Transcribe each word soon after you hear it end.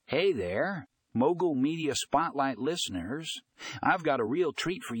Hey there, Mogul Media Spotlight listeners. I've got a real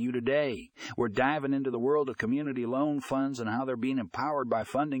treat for you today. We're diving into the world of community loan funds and how they're being empowered by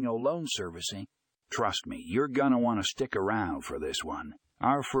Fundingo loan servicing. Trust me, you're gonna want to stick around for this one.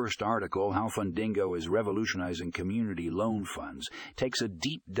 Our first article, How Fundingo is Revolutionizing Community Loan Funds, takes a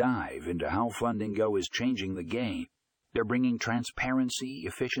deep dive into how Fundingo is changing the game. They're bringing transparency,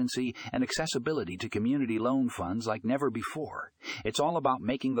 efficiency, and accessibility to community loan funds like never before. It's all about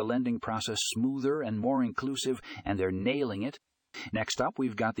making the lending process smoother and more inclusive, and they're nailing it. Next up,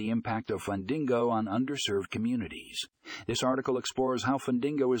 we've got the impact of Fundingo on underserved communities. This article explores how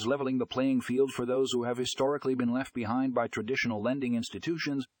Fundingo is leveling the playing field for those who have historically been left behind by traditional lending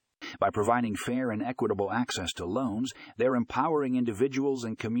institutions. By providing fair and equitable access to loans, they're empowering individuals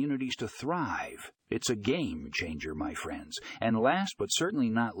and communities to thrive. It's a game changer, my friends. And last but certainly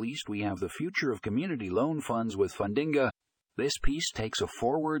not least, we have the future of community loan funds with Fundingo. This piece takes a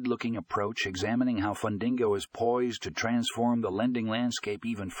forward-looking approach, examining how Fundingo is poised to transform the lending landscape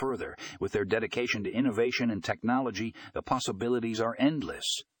even further. With their dedication to innovation and technology, the possibilities are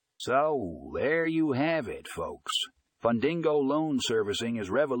endless. So, there you have it, folks. Fundingo Loan Servicing is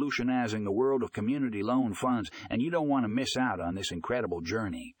revolutionizing the world of community loan funds, and you don't want to miss out on this incredible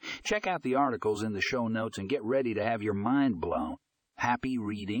journey. Check out the articles in the show notes and get ready to have your mind blown. Happy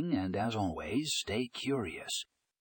reading, and as always, stay curious.